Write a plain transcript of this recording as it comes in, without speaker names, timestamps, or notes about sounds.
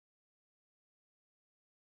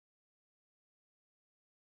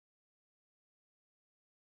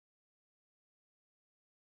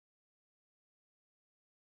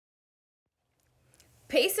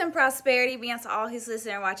Peace and prosperity be unto all who's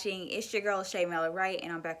listening and watching. It's your girl Shaeranea, right?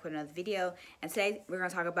 And I'm back with another video. And today we're going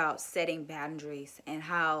to talk about setting boundaries and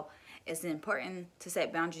how it's important to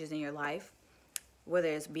set boundaries in your life, whether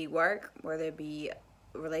it's be work, whether it be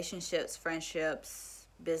relationships, friendships,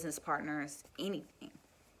 business partners, anything.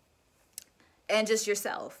 And just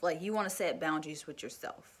yourself. Like, you want to set boundaries with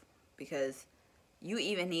yourself because you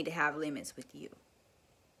even need to have limits with you.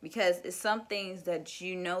 Because it's some things that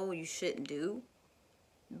you know you shouldn't do,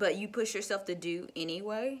 but you push yourself to do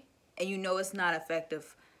anyway, and you know it's not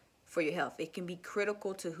effective for your health. It can be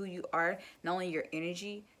critical to who you are, not only your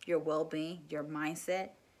energy, your well-being, your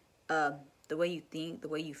mindset, the way you think, the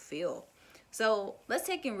way you feel. So let's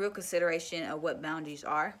take in real consideration of what boundaries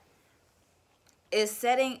are. Is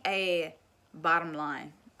setting a bottom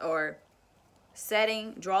line, or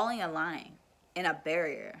drawing a line and a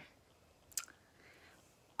barrier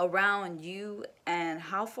around you and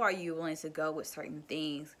how far you're willing to go with certain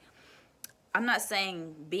things. I'm not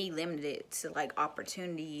saying be limited to like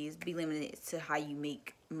opportunities, be limited to how you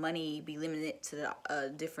make money, be limited to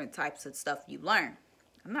the different types of stuff you learn.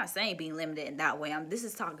 I'm not saying being limited in that way. This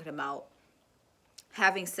is talking about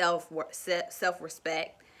having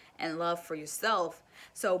self-respect and love for yourself.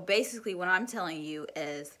 So basically what I'm telling you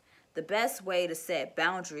is the best way to set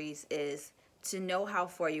boundaries is to know how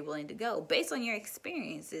far you're willing to go based on your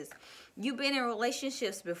experiences. You've been in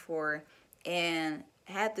relationships before and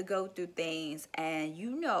had to go through things, and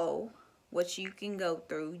you know what you can go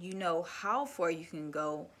through. You know how far you can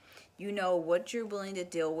go. You know what you're willing to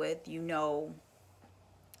deal with. You know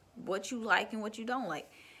what you like and what you don't like.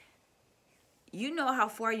 You know how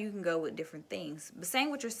far you can go with different things. But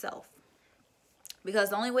same with yourself.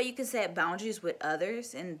 Because the only way you can set boundaries with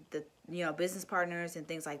others and the business partners and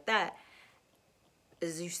things like that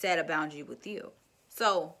is you set a boundary with you.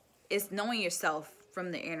 So it's knowing yourself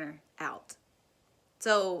from the inner out.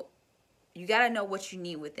 So you got to know what you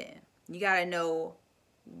need within. You got to know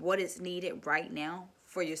what is needed right now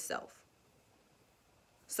for yourself.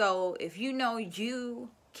 So if you know you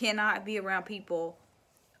cannot be around people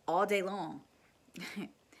all day long,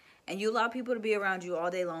 and you allow people to be around you all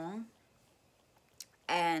day long,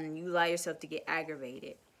 and you allow yourself to get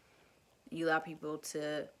aggravated, you allow people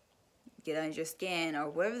to get under your skin, or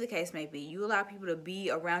whatever the case may be, you allow people to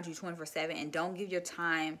be around you 24/7 and don't give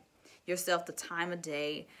yourself the time of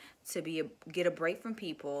day to get a break from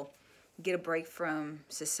people, get a break from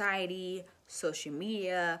society, social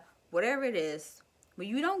media, whatever it is. When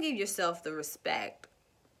you don't give yourself the respect,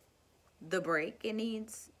 the break it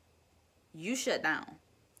needs, you shut down.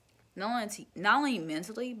 Not only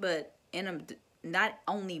mentally, but not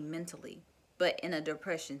only mentally, but in a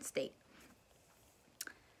depression state.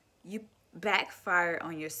 You backfire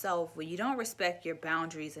on yourself when you don't respect your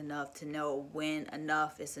boundaries enough to know when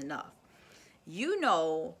enough is enough. You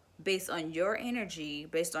know, based on your energy,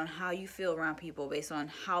 based on how you feel around people, based on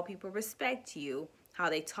how people respect you, how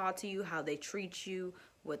they talk to you, how they treat you,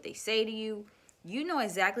 what they say to you, you know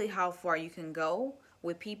exactly how far you can go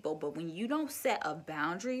with people. But when you don't set a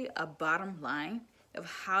boundary, a bottom line of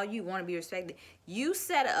how you want to be respected, you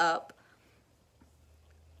set up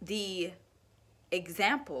the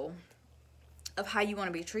example of how you want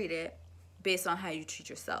to be treated based on how you treat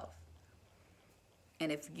yourself.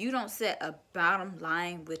 And if you don't set a bottom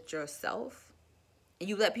line with yourself, and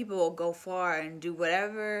you let people go far and do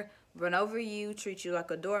whatever, run over you, treat you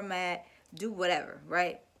like a doormat, do whatever,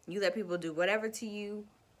 right? You let people do whatever to you,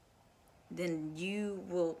 then you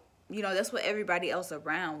will, that's what everybody else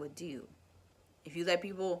around would do. If you let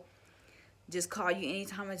people just call you any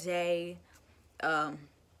time of day,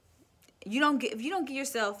 if you don't give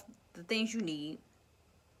yourself the things you need,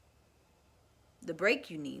 the break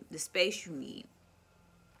you need, the space you need,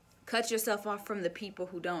 cut yourself off from the people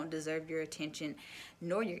who don't deserve your attention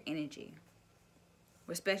nor your energy.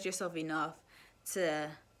 Respect yourself enough to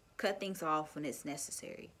cut things off when it's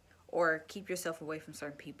necessary, or keep yourself away from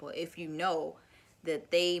certain people if you know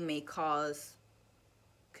that they may cause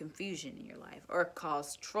confusion in your life or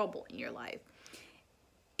cause trouble in your life.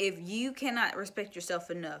 If you cannot respect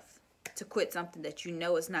yourself enough to quit something that you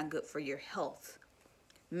know is not good for your health,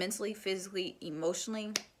 mentally, physically,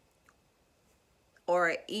 emotionally,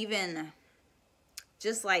 or even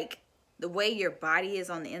just like the way your body is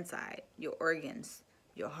on the inside, your organs,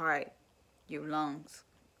 your heart, your lungs,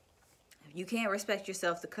 if you can't respect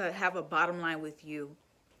yourself to have a bottom line with you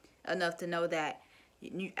enough to know that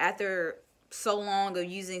after so long of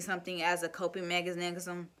using something as a coping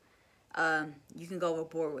mechanism, you can go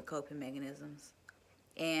overboard with coping mechanisms.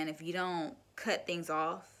 And if you don't cut things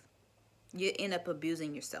off, you end up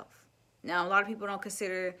abusing yourself. Now, a lot of people don't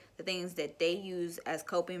consider the things that they use as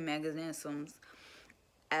coping mechanisms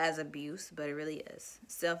as abuse, but it really is.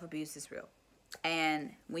 Self-abuse is real.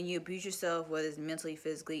 And when you abuse yourself, whether it's mentally,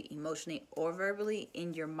 physically, emotionally, or verbally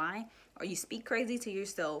in your mind, or you speak crazy to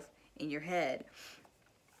yourself in your head,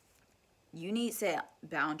 you need to set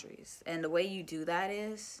boundaries. And the way you do that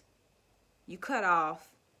is you cut off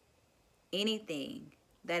anything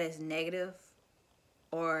that is negative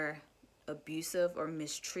or abusive or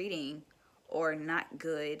mistreating or not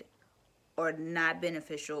good or not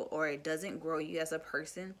beneficial, or it doesn't grow you as a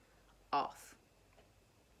person, off.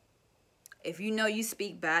 If you know you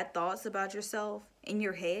speak bad thoughts about yourself in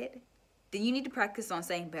your head, then you need to practice on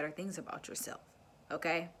saying better things about yourself.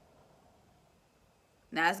 Okay?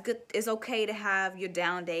 Now, it's good. It's okay to have your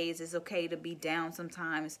down days. It's okay to be down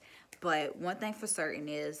sometimes. But one thing for certain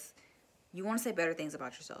is you want to say better things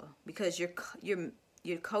about yourself, because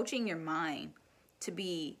you're coaching your mind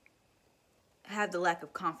to have the lack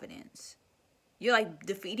of confidence. You're like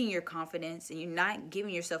defeating your confidence, and you're not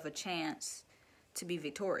giving yourself a chance to be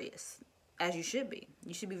victorious, as you should be.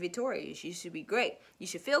 You should be victorious. You should be great. You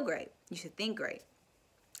should feel great. You should think great.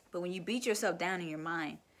 But when you beat yourself down in your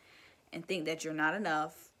mind and think that you're not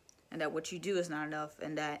enough, and that what you do is not enough,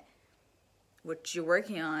 and that what you're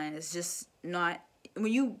working on is just not,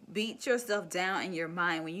 when you beat yourself down in your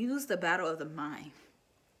mind, when you lose the battle of the mind,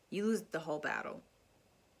 you lose the whole battle.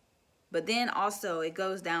 But then also it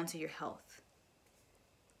goes down to your health.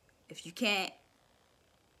 If you can't,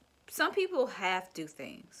 some people half do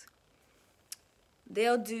things.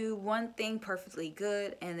 They'll do one thing perfectly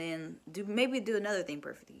good and then maybe do another thing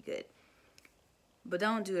perfectly good, but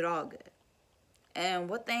don't do it all good. And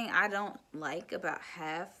one thing I don't like about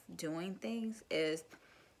half doing things is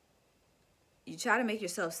you try to make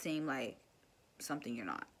yourself seem like something you're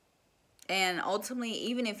not. And ultimately,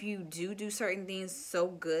 even if you do certain things so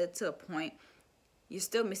good to a point, you're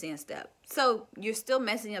still missing a step. So you're still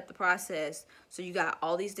messing up the process. So you got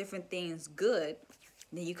all these different things good.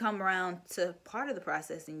 Then you come around to part of the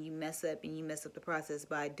process and you mess up, and you mess up the process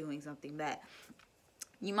by doing something bad.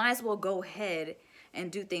 You might as well go ahead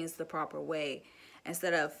and do things the proper way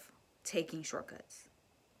instead of taking shortcuts.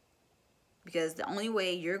 Because the only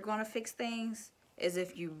way you're going to fix things is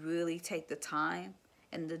if you really take the time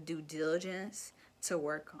and the due diligence to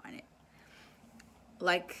work on it.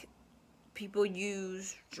 Like, people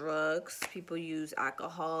use drugs, people use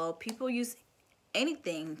alcohol, people use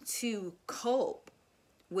anything to cope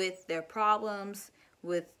with their problems,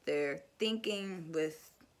 with their thinking,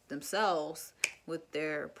 with themselves, with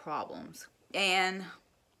their problems. And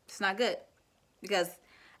it's not good, because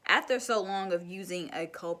after so long of using a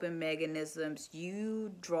coping mechanisms,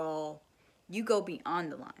 you go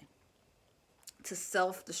beyond the line to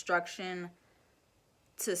self-destruction,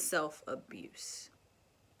 to self-abuse.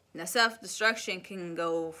 Now, self-destruction can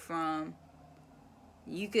go from,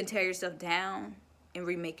 you can tear yourself down and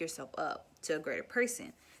remake yourself up to a greater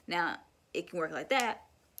person. Now, it can work like that,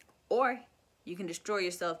 or you can destroy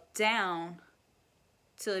yourself down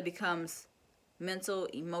till it becomes mental,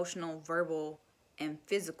 emotional, verbal, and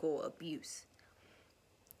physical abuse,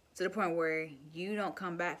 to the point where you don't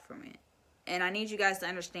come back from it. And I need you guys to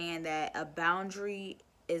understand that a boundary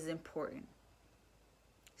is important.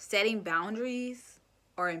 Setting boundaries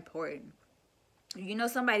are important. If you know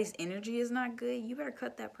somebody's energy is not good, you better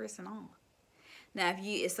cut that person off. Now,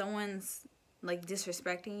 if someone's like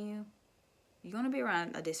disrespecting you, you're going to be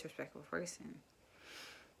around a disrespectful person.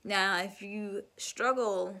 Now, if you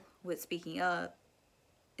struggle with speaking up,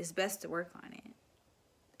 it's best to work on it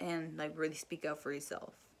and like really speak up for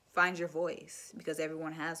yourself. Find your voice, because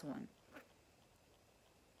everyone has one.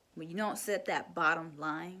 When you don't set that bottom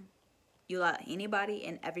line, you allow anybody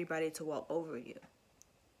and everybody to walk over you.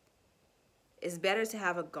 It's better to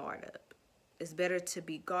have a guard up. It's better to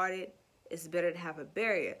be guarded. It's better to have a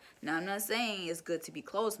barrier. Now, I'm not saying it's good to be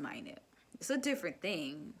closed-minded. It's a different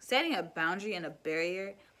thing. Setting a boundary and a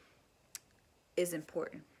barrier is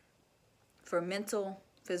important for mental,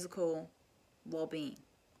 physical well-being.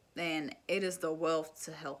 And it is the wealth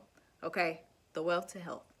to health, okay? The wealth to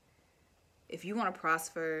health. If you want to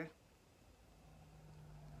prosper.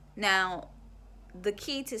 Now, the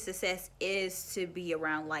key to success is to be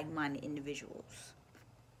around like-minded individuals.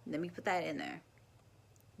 Let me put that in there.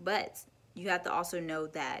 But you have to also know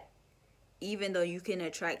that even though you can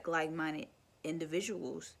attract like-minded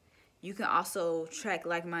individuals, you can also attract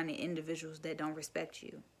like-minded individuals that don't respect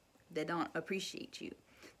you, that don't appreciate you,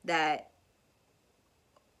 that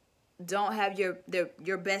don't have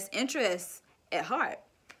your best interests at heart.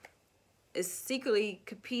 Is secretly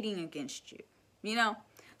competing against you, you know?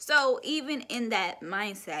 So even in that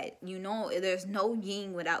mindset, you know, there's no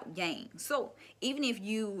yin without yang. So even if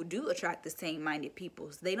you do attract the same minded people,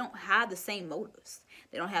 they don't have the same motives.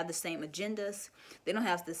 They don't have the same agendas. They don't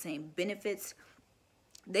have the same benefits.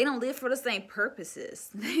 They don't live for the same purposes.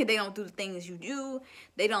 They don't do the things you do.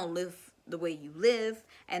 They don't live the way you live,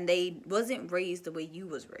 and they wasn't raised the way you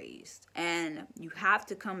was raised. And you have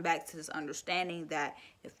to come back to this understanding that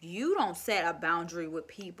if you don't set a boundary with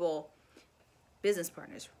people, business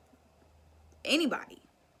partners, anybody,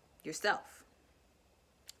 yourself,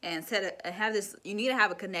 and you need to have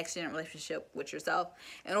a connection and relationship with yourself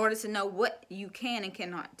in order to know what you can and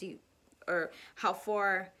cannot do, or how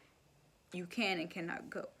far you can and cannot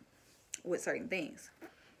go with certain things.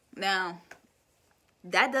 Now,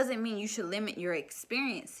 that doesn't mean you should limit your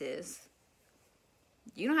experiences.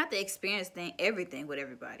 You don't have to experience everything with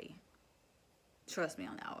everybody. Trust me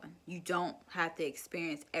on that one. You don't have to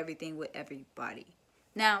experience everything with everybody.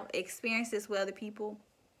 Now, experiences with other people,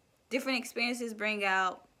 different experiences bring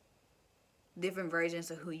out different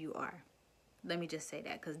versions of who you are. Let me just say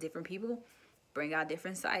that, because different people bring out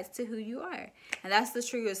different sides to who you are. And that's the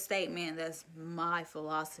truest statement. That's my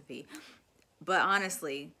philosophy. But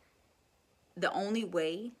honestly, the only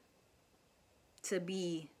way to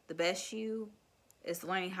be the best you is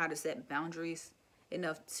learning how to set boundaries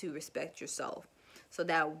enough to respect yourself, so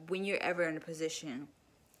that when you're ever in a position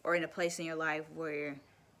or in a place in your life where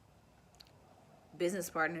business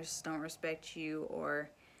partners don't respect you, or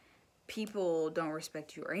people don't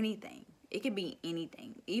respect you, or anything, it could be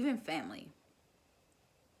anything, even family,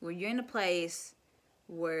 when you're in a place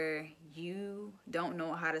where you don't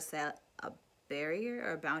know how to set a barrier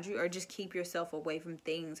or a boundary, or just keep yourself away from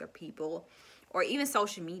things or people, or even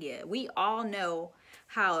social media. We all know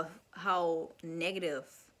how negative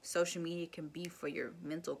social media can be for your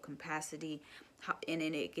mental capacity, and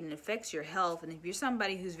it can affect your health. And if you're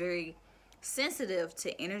somebody who's very sensitive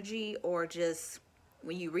to energy, or just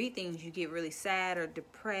when you read things you get really sad or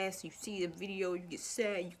depressed, you see a video, you get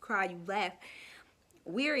sad, you cry, you laugh.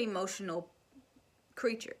 We're emotional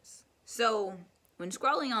creatures. So when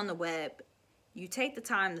scrolling on the web, you take the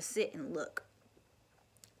time to sit and look.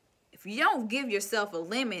 If you don't give yourself a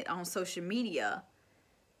limit on social media,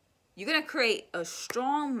 you're going to create a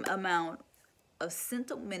strong amount of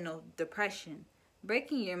sentimental depression,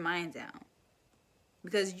 breaking your mind down.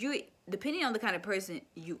 Because you, depending on the kind of person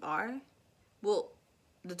you are, will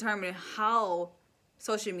determine how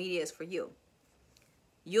social media is for you.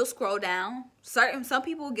 You'll scroll down. Some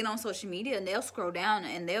people will get on social media and they'll scroll down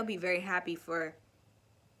and they'll be very happy for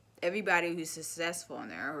everybody who's successful in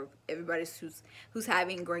there, or everybody who's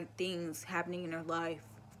having great things happening in their life.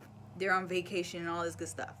 They're on vacation and all this good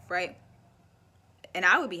stuff, right? And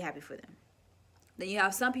I would be happy for them. Then you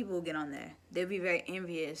have some people who get on there. They'll be very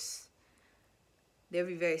envious. They'll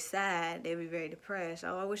be very sad. They'll be very depressed.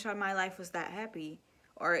 Oh, I wish my life was that happy.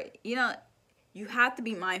 Or, you know, you have to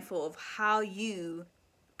be mindful of how you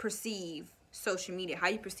perceive social media, how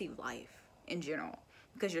you perceive life in general.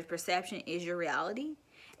 Because your perception is your reality.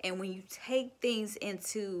 And when you take things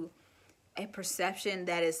into a perception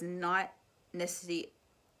that is not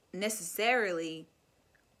necessarily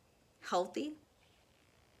healthy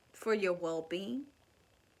for your well-being,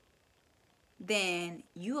 then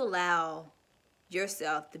you allow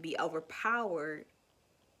yourself to be overpowered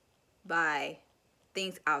by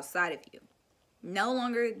things outside of you. No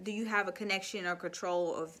longer do you have a connection or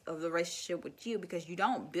control of the relationship with you, because you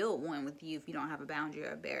don't build one with you if you don't have a boundary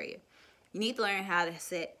or a barrier. You need to learn how to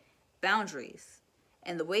set boundaries.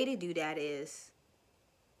 And the way to do that is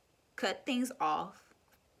cut things off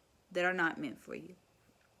that are not meant for you.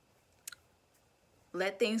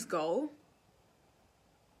 Let things go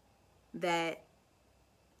that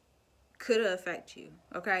could affect you,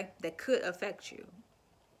 okay? That could affect you.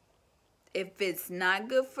 If it's not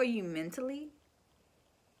good for you mentally,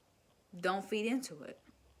 don't feed into it.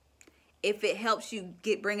 If it helps you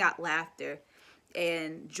bring out laughter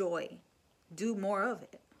and joy, do more of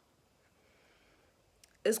it.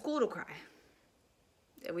 It's cool to cry.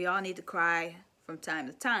 We all need to cry from time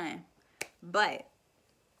to time, but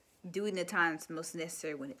doing the times most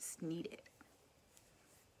necessary when it's needed.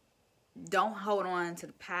 Don't hold on to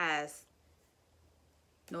the past,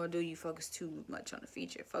 nor do you focus too much on the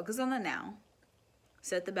future. Focus on the now.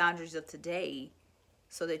 Set the boundaries of today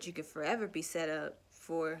so that you can forever be set up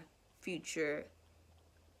for future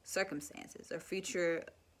circumstances or future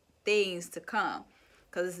things to come.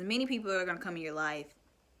 Because there's many people that are going to come in your life,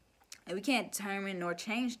 and we can't determine nor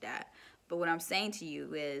change that. But what I'm saying to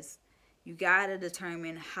you is, you got to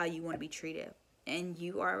determine how you want to be treated. And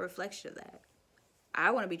you are a reflection of that.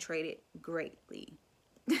 I want to be treated greatly.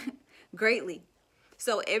 Greatly.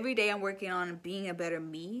 So every day I'm working on being a better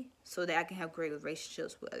me so that I can have great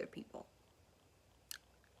relationships with other people.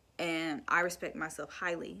 And I respect myself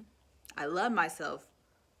highly. I love myself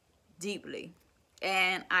deeply.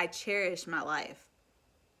 And I cherish my life.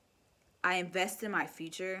 I invest in my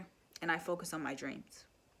future and I focus on my dreams.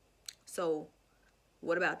 So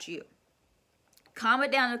what about you?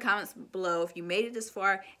 Comment down in the comments below if you made it this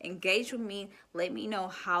far. Engage with me. Let me know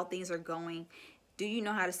how things are going. Do you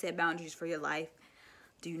know how to set boundaries for your life?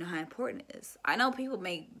 Do you know how important it is? I know people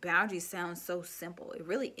make boundaries sound so simple. It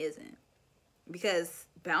really isn't. Because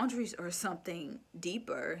boundaries are something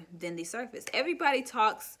deeper than the surface. Everybody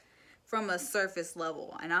talks from a surface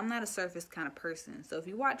level, and I'm not a surface kind of person. So if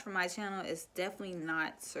you watch from my channel, it's definitely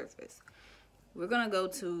not surface. We're going to go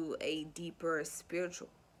to a deeper spiritual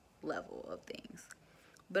level of things.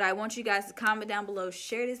 But I want you guys to comment down below,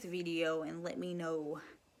 share this video, and let me know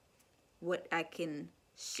what I can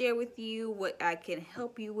share with you, what I can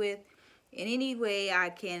help you with, in any way I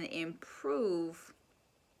can improve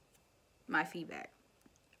my feedback.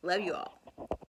 Love you all.